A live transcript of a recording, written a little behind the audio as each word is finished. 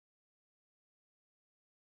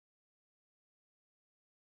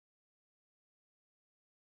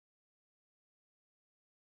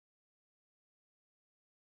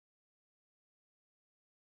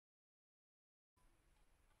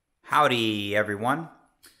Howdy everyone.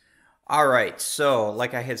 Alright, so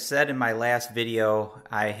like I had said in my last video,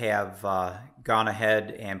 I have gone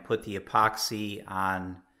ahead and put the epoxy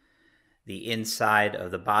on the inside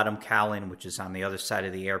of the bottom cowling, which is on the other side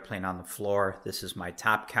of the airplane on the floor. This is my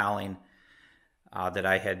top cowling that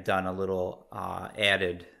I had done a little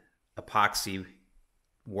added epoxy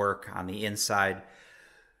work on the inside.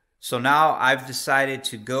 So now I've decided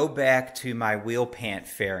to go back to my wheel pant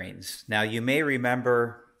fairings. Now you may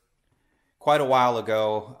remember quite a while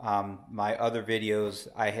ago, my other videos,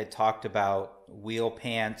 I had talked about wheel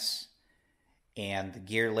pants and the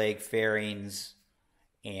gear leg fairings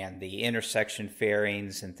and the intersection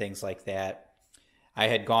fairings and things like that. I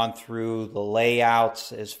had gone through the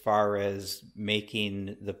layouts as far as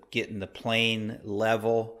getting the plane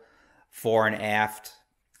level fore and aft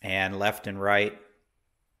and left and right,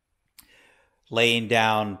 laying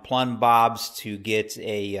down plumb bobs to get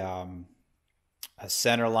a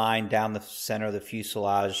center line down the center of the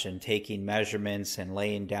fuselage and taking measurements and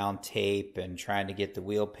laying down tape and trying to get the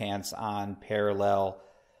wheel pants on parallel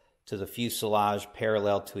to the fuselage,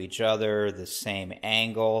 parallel to each other, the same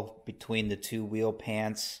angle between the two wheel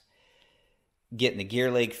pants, getting the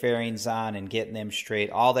gear leg fairings on and getting them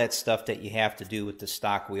straight, all that stuff that you have to do with the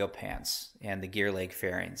stock wheel pants and the gear leg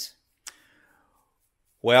fairings.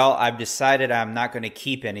 Well, I've decided I'm not going to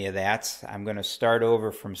keep any of that. I'm going to start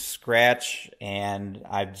over from scratch, and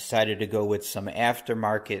I've decided to go with some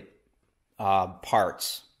aftermarket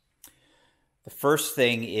parts. The first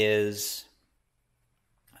thing is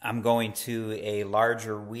I'm going to a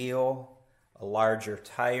larger wheel, a larger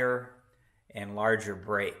tire, and larger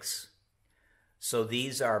brakes. So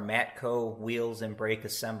these are Matco wheels and brake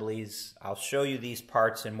assemblies. I'll show you these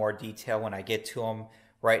parts in more detail when I get to them.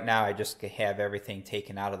 Right now, I just have everything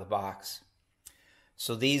taken out of the box.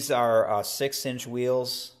 So these are 6-inch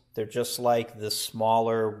wheels. They're just like the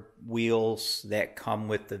smaller wheels that come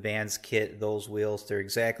with the Vans kit. Those wheels, they're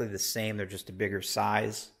exactly the same. They're just a bigger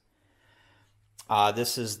size.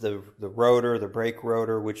 This is the rotor, the brake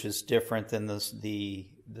rotor, which is different than the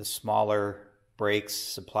smaller brakes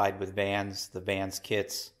supplied with Vans, the Vans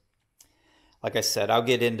kits. Like I said, I'll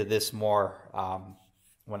get into this more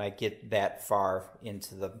when I get that far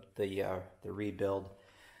into the rebuild.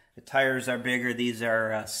 The tires are bigger. These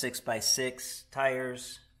are 6x6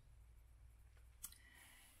 tires.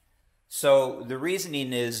 So the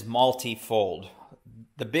reasoning is multifold.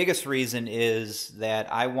 The biggest reason is that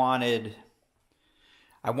I want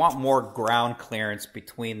more ground clearance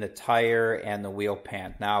between the tire and the wheel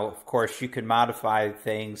pant. Now, of course, you can modify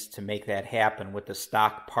things to make that happen with the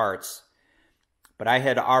stock parts. But I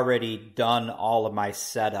had already done all of my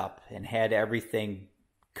setup and had everything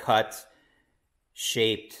cut,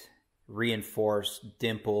 shaped, reinforced,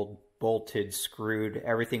 dimpled, bolted, screwed.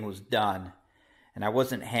 Everything was done. And I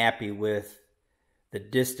wasn't happy with the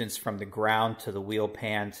distance from the ground to the wheel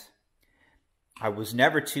pant. I was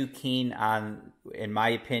never too keen on, in my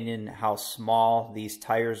opinion, how small these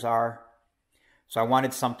tires are. So I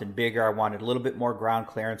wanted something bigger. I wanted a little bit more ground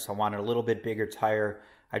clearance. I wanted a little bit bigger tire.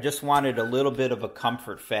 I just wanted a little bit of a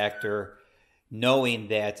comfort factor knowing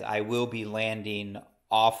that I will be landing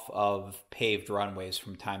off of paved runways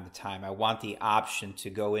from time to time. I want the option to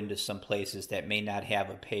go into some places that may not have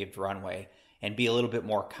a paved runway and be a little bit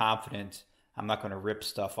more confident I'm not going to rip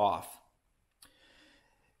stuff off.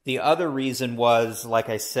 The other reason was, like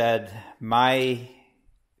I said, when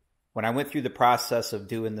I went through the process of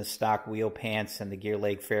doing the stock wheel pants and the gear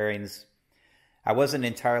leg fairings, I wasn't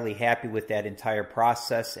entirely happy with that entire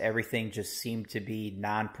process. Everything just seemed to be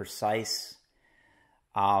non-precise.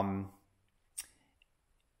 When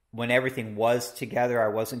everything was together, I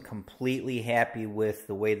wasn't completely happy with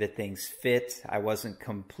the way that things fit. I wasn't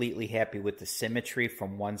completely happy with the symmetry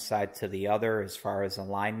from one side to the other as far as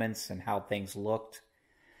alignments and how things looked.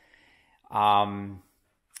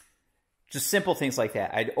 Just simple things like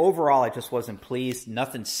that. Overall, I just wasn't pleased.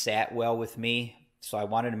 Nothing sat well with me, so I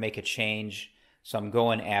wanted to make a change. So I'm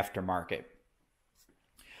going aftermarket.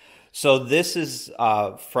 So this is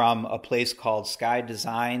from a place called Sky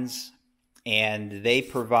Designs, and they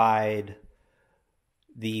provide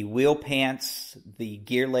the wheel pants, the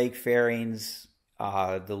gear leg fairings,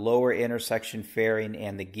 the lower intersection fairing,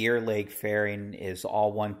 and the gear leg fairing is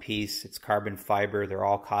all one piece. It's carbon fiber. They're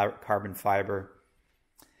all carbon fiber.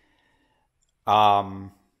 And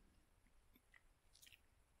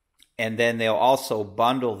then they'll also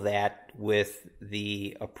bundle that with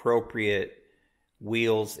the appropriate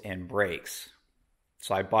wheels and brakes.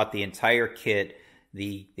 So I bought the entire kit,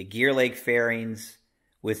 the gear leg fairings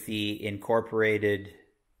with the incorporated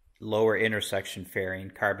lower intersection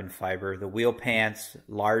fairing, carbon fiber. The wheel pants,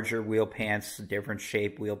 larger wheel pants, different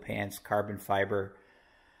shape wheel pants, carbon fiber.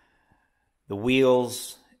 The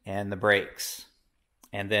wheels and the brakes.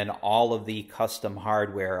 And then all of the custom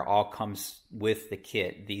hardware all comes with the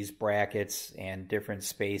kit. These brackets and different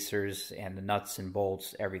spacers and the nuts and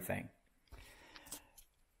bolts, everything.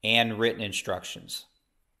 And written instructions.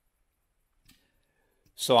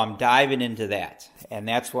 So I'm diving into that, and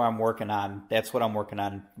that's what I'm working on. That's what I'm working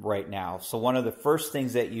on right now. So one of the first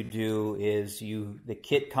things that you do is the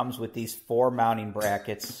kit comes with these 4 mounting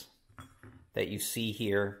brackets that you see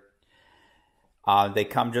here. They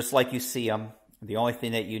come just like you see them. The only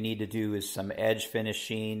thing that you need to do is some edge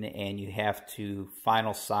finishing, and you have to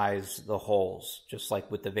final size the holes, just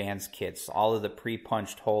like with the Vans kits. All of the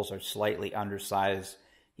pre-punched holes are slightly undersized.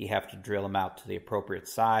 You have to drill them out to the appropriate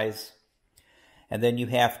size. And then you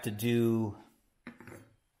have to do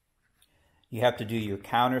your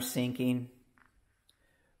countersinking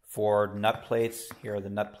for nut plates. Here are the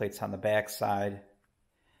nut plates on the back side.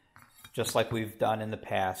 Just like we've done in the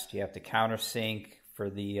past, you have to countersink for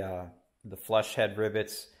the flush head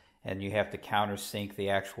rivets, and you have to countersink the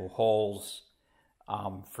actual holes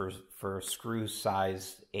for screw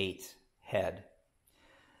size 8 head.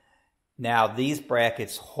 Now, these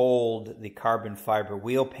brackets hold the carbon fiber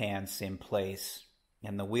wheel pants in place,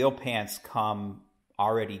 and the wheel pants come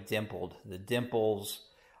already dimpled. The dimples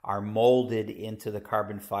are molded into the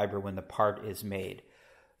carbon fiber when the part is made.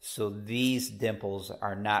 So these dimples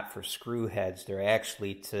are not for screw heads. They're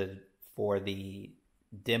actually for the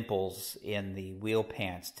dimples in the wheel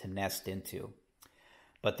pants to nest into.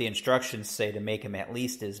 But the instructions say to make them at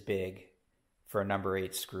least as big for a number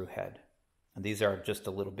 8 screw head. And these are just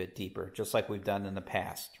a little bit deeper, just like we've done in the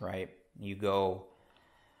past, right? You go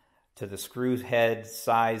to the screw head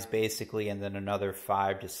size basically, and then another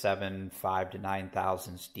 5 to 7, 5 to 9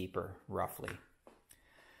 thousandths deeper, roughly.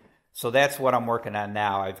 So that's what I'm working on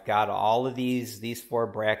now. I've got all of these 4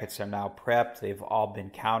 brackets are now prepped. They've all been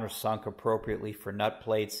countersunk appropriately for nut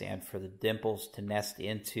plates and for the dimples to nest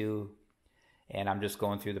into. And I'm just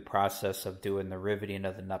going through the process of doing the riveting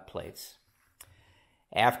of the nut plates.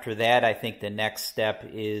 After that, I think the next step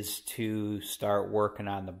is to start working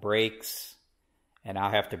on the brakes, and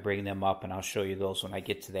I'll have to bring them up, and I'll show you those when I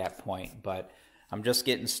get to that point. But I'm just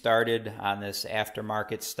getting started on this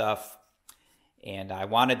aftermarket stuff, and I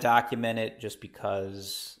want to document it just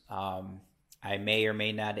because I may or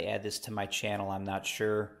may not add this to my channel. I'm not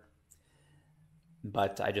sure,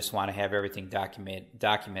 but I just want to have everything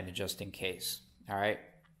documented just in case. All right.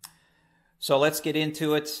 So let's get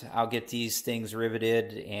into it. I'll get these things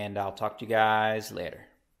riveted, and I'll talk to you guys later.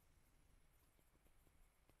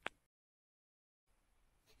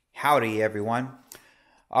 Howdy, everyone.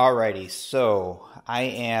 Alrighty, so I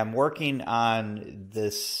am working on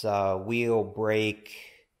this wheel brake,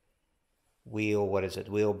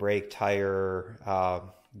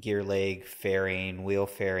 tire, gear leg fairing, wheel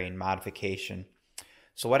fairing modification.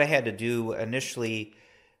 So what I had to do initially,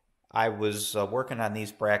 I was working on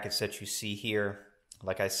these brackets that you see here.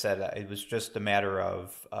 Like I said, it was just a matter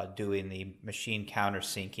of doing the machine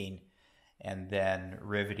countersinking and then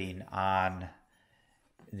riveting on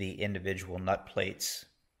the individual nut plates.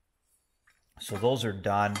 So those are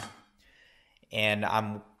done, and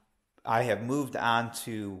I have moved on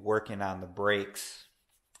to working on the brakes.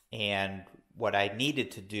 And what I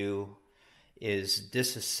needed to do is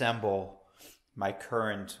disassemble my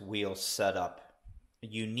current wheel setup.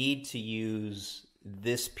 You need to use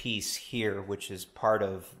this piece here, which is part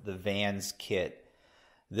of the Vans kit.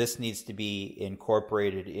 This needs to be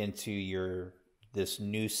incorporated into this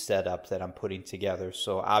new setup that I'm putting together.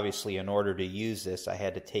 So obviously, in order to use this, I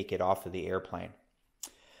had to take it off of the airplane.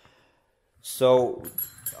 So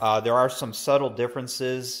there are some subtle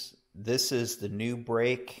differences. This is the new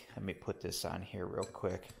brake. Let me put this on here real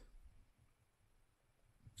quick.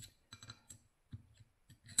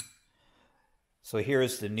 So here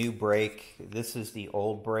is the new brake. This is the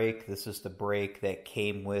old brake. This is the brake that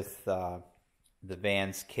came with the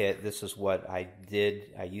Vans kit. This is what I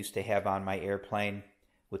used to have on my airplane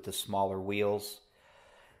with the smaller wheels.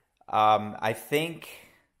 I think,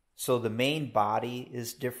 so the main body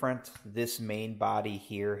is different. This main body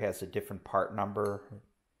here has a different part number.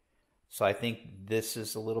 So I think this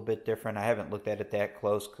is a little bit different. I haven't looked at it that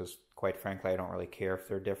close because, quite frankly, I don't really care if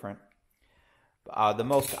they're different. The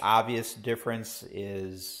most obvious difference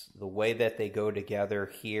is the way that they go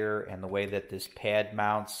together here and the way that this pad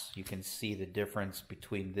mounts. You can see the difference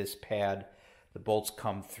between this pad. The bolts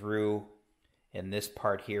come through, and this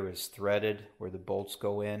part here is threaded where the bolts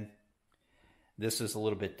go in. This is a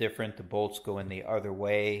little bit different. The bolts go in the other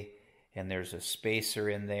way, and there's a spacer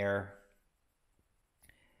in there.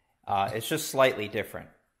 It's just slightly different.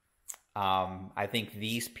 I think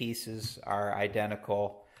these pieces are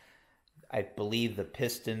identical. I believe the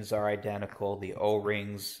pistons are identical. The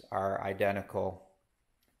O-rings are identical.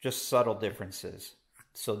 Just subtle differences.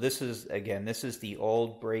 So this is, again, this is the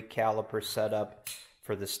old brake caliper setup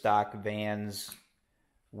for the stock Vans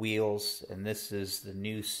wheels, and this is the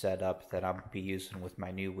new setup that I'll be using with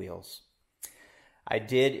my new wheels. I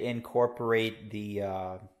did incorporate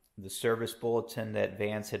the service bulletin that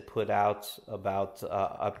Vans had put out about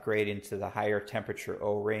upgrading to the higher temperature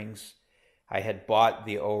O-rings. I had bought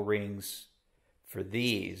the O-rings for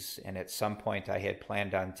these, and at some point I had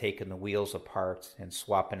planned on taking the wheels apart and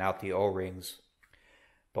swapping out the O-rings.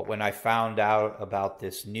 But when I found out about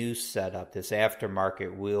this new setup, this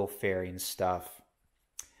aftermarket wheel fairing stuff,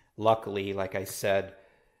 luckily, like I said,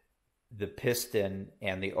 the piston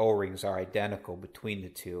and the O-rings are identical between the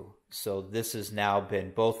two. So this has now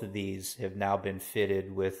been, both of these have now been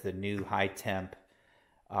fitted with the new high temp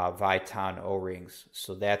Viton O-rings.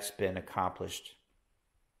 So that's been accomplished.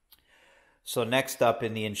 So next up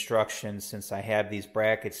in the instructions, since I have these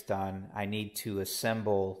brackets done, I need to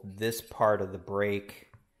assemble this part of the brake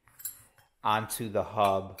onto the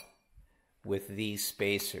hub with these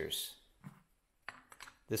spacers.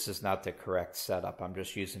 This is not the correct setup. I'm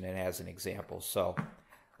just using it as an example. So,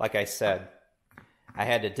 like I said, I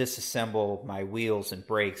had to disassemble my wheels and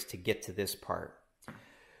brakes to get to this part.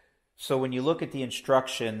 So when you look at the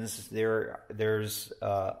instructions, there's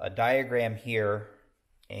a diagram here,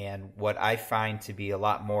 and what I find to be a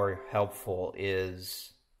lot more helpful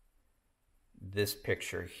is this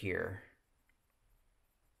picture here.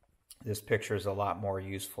 This picture is a lot more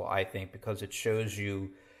useful, I think, because it shows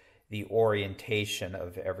you the orientation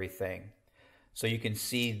of everything. So you can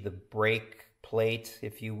see the brake plate,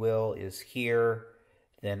 if you will, is here.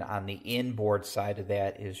 Then on the inboard side of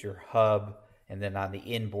that is your hub. And then on the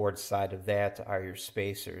inboard side of that are your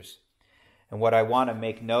spacers. And what I want to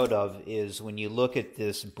make note of is when you look at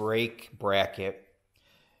this brake bracket,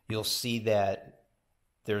 you'll see that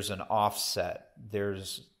there's an offset.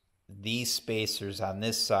 There's these spacers on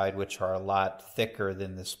this side, which are a lot thicker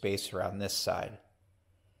than the spacer on this side.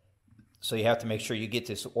 So you have to make sure you get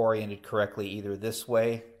this oriented correctly, either this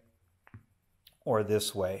way or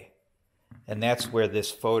this way. And that's where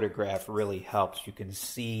this photograph really helps. You can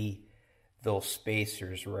see those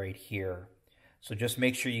spacers right here. So just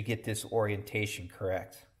make sure you get this orientation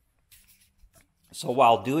correct. So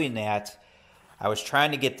while doing that, I was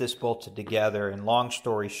trying to get this bolted together, and long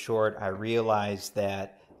story short, I realized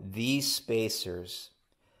that these spacers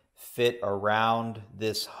fit around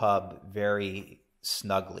this hub very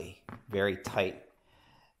snugly, very tight.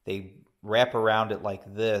 They wrap around it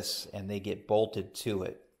like this and they get bolted to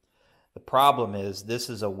it. The problem is this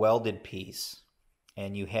is a welded piece,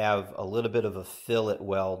 and you have a little bit of a fillet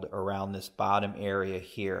weld around this bottom area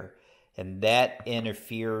here, and that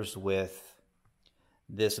interferes with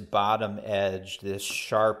this bottom edge, this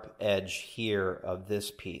sharp edge here of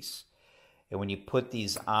this piece. And when you put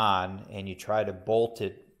these on and you try to bolt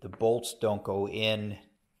it, the bolts don't go in.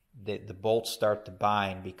 The bolts start to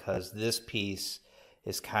bind because this piece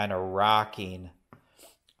is kind of rocking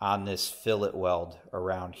on this fillet weld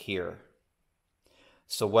around here.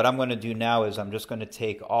 So what I'm going to do now is I'm just going to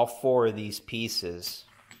take all four of these pieces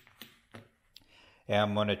and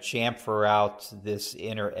I'm going to chamfer out this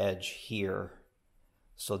inner edge here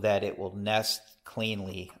so that it will nest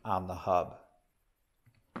cleanly on the hub.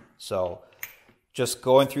 So just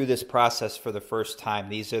going through this process for the first time,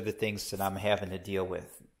 these are the things that I'm having to deal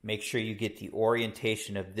with. Make sure you get the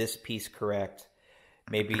orientation of this piece correct.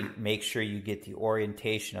 Maybe make sure you get the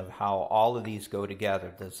orientation of how all of these go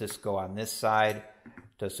together. Does this go on this side?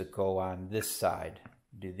 Does it go on this side?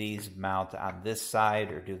 Do these mount on this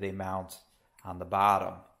side or do they mount on the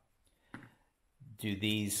bottom? Do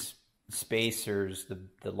these spacers,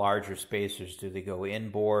 the larger spacers, do they go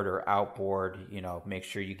inboard or outboard? You know, make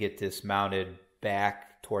sure you get this mounted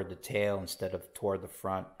back toward the tail instead of toward the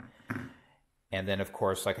front. And then, of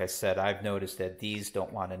course, like I said, I've noticed that these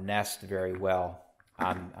don't want to nest very well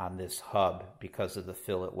on this hub because of the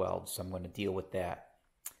fillet weld, so I'm going to deal with that.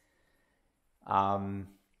 And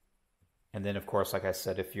then, of course, like I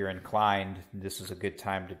said, if you're inclined, this is a good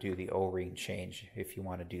time to do the O-ring change if you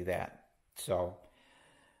want to do that. So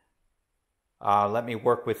let me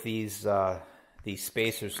work with these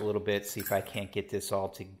spacers a little bit, see if I can't get this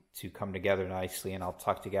all to come together nicely, and I'll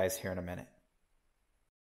talk to you guys here in a minute.